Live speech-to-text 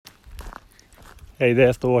Hey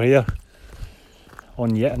there, Thor here,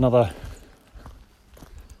 on yet another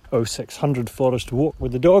 0600 forest walk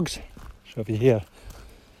with the dogs. So if you hear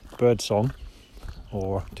bird song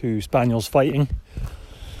or two spaniels fighting,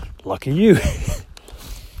 lucky you.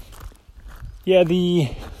 Yeah,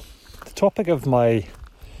 the topic of my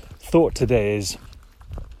thought today is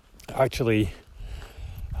actually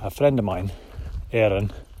a friend of mine,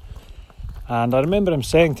 Aaron. And I remember him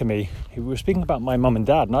saying to me, we were speaking about my mum and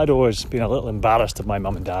dad, and I'd always been a little embarrassed of my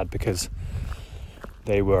mum and dad because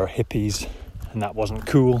they were hippies and that wasn't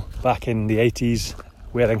cool back in the 80s,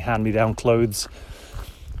 wearing hand-me-down clothes,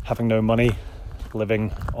 having no money,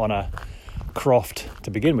 living on a croft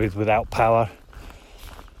to begin with without power.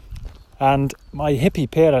 And my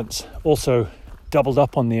hippie parents also doubled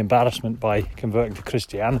up on the embarrassment by converting to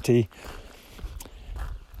Christianity.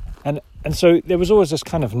 And so there was always this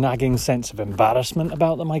kind of nagging sense of embarrassment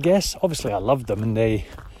about them, I guess. Obviously I loved them and they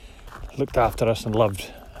looked after us and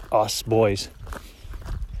loved us boys.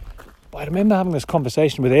 But I remember having this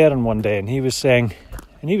conversation with Aaron one day, and he was saying,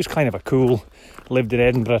 and he was kind of a cool, lived in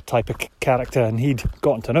Edinburgh type of character, and he'd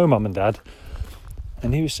gotten to know mum and dad.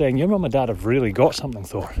 And he was saying, your mum and dad have really got something,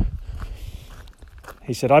 Thor.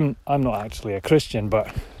 He said, I'm not actually a Christian,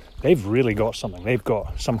 but they've really got something. They've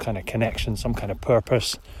got some kind of connection, some kind of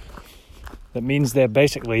purpose that means they're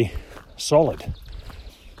basically solid.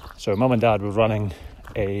 So mum and dad were running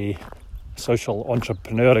a social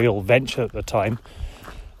entrepreneurial venture at the time,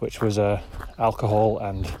 which was a alcohol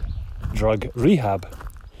and drug rehab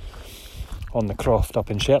on the croft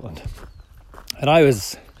up in Shetland. And I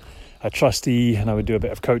was a trustee, and I would do a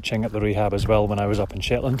bit of coaching at the rehab as well when I was up in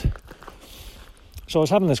Shetland. So I was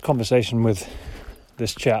having this conversation with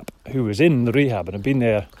this chap who was in the rehab and had been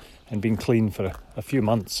there and been clean for a few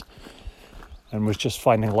months, and was just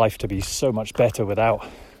finding life to be so much better without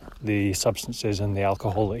the substances and the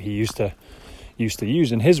alcohol that he used to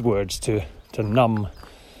use, in his words, to numb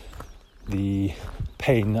the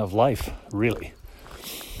pain of life, really.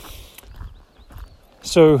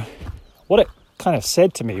 So what it kind of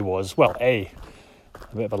said to me was, well, a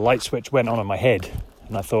bit of a light switch went on in my head,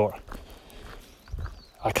 and I thought,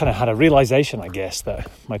 I kind of had a realization, I guess, that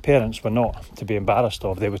my parents were not to be embarrassed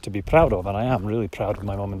of, they were to be proud of, and I am really proud of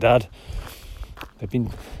my mum and dad. They've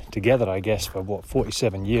been together, I guess, for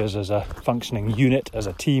 47 years as a functioning unit, as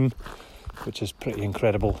a team, which is pretty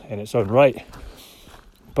incredible in its own right.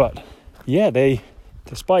 But yeah,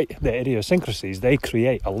 despite their idiosyncrasies, they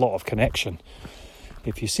create a lot of connection.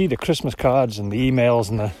 If you see the Christmas cards and the emails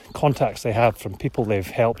and the contacts they have from people they've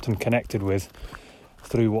helped and connected with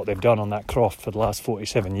through what they've done on that croft for the last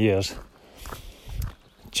 47 years,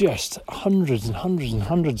 just hundreds and hundreds and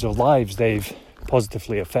hundreds of lives they've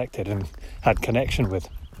positively affected and had connection with.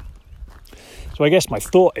 So I guess my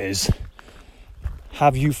thought is,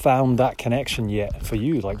 have you found that connection yet for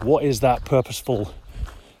you? Like, what is that purposeful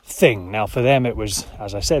thing? Now for them it was,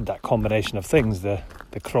 as I said, that combination of things, the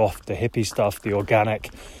croft, the hippie stuff, the organic,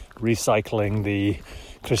 recycling, the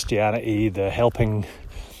Christianity, the helping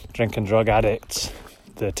drink and drug addicts,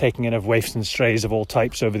 the taking in of waifs and strays of all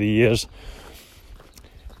types over the years.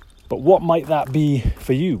 But what might that be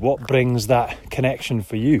for you? What brings that connection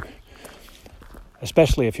for you?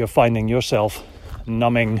 Especially if you're finding yourself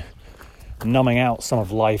numbing out some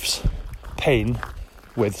of life's pain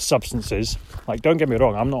with substances. Like, don't get me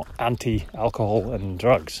wrong, I'm not anti-alcohol and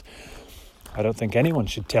drugs. I don't think anyone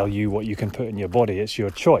should tell you what you can put in your body. It's your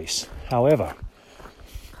choice. However,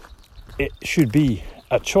 it should be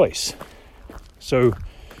a choice. So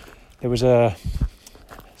there was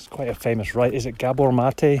it's quite a famous writer, is it Gabor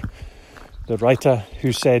Mate, the writer,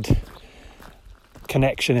 who said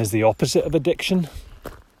connection is the opposite of addiction.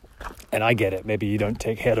 And I get it, maybe you don't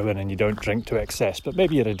take heroin and you don't drink to excess, but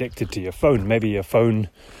maybe you're addicted to your phone. Maybe your phone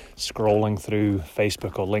scrolling through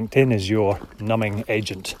Facebook or LinkedIn is your numbing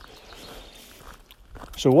agent.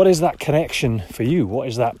 So what is that connection for you? What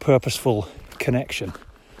is that purposeful connection?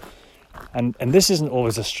 And this isn't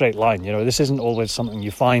always a straight line, this isn't always something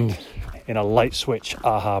you find in a light switch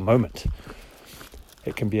aha moment.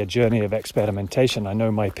 It can be a journey of experimentation. I know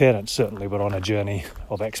my parents certainly were on a journey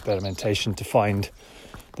of experimentation to find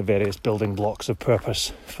the various building blocks of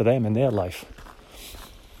purpose for them in their life.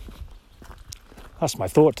 That's my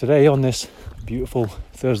thought today on this beautiful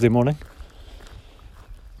Thursday morning.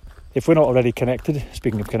 If we're not already connected,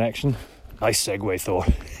 speaking of connection, nice segue, Thor.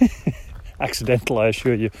 Accidental, I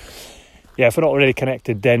assure you. Yeah, if we're not already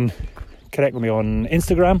connected, then connect with me on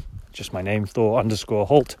Instagram, just my name,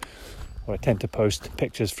 Thor_Holt, where I tend to post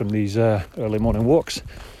pictures from these early morning walks.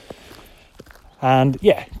 And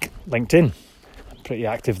yeah, LinkedIn, I'm pretty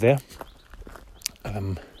active there.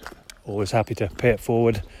 Always happy to pay it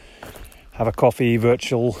forward have a coffee,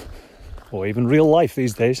 virtual, or even real life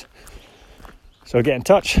these days. So get in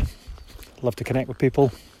touch. Love to connect with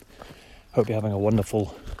people. Hope you're having a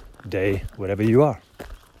wonderful day wherever you are.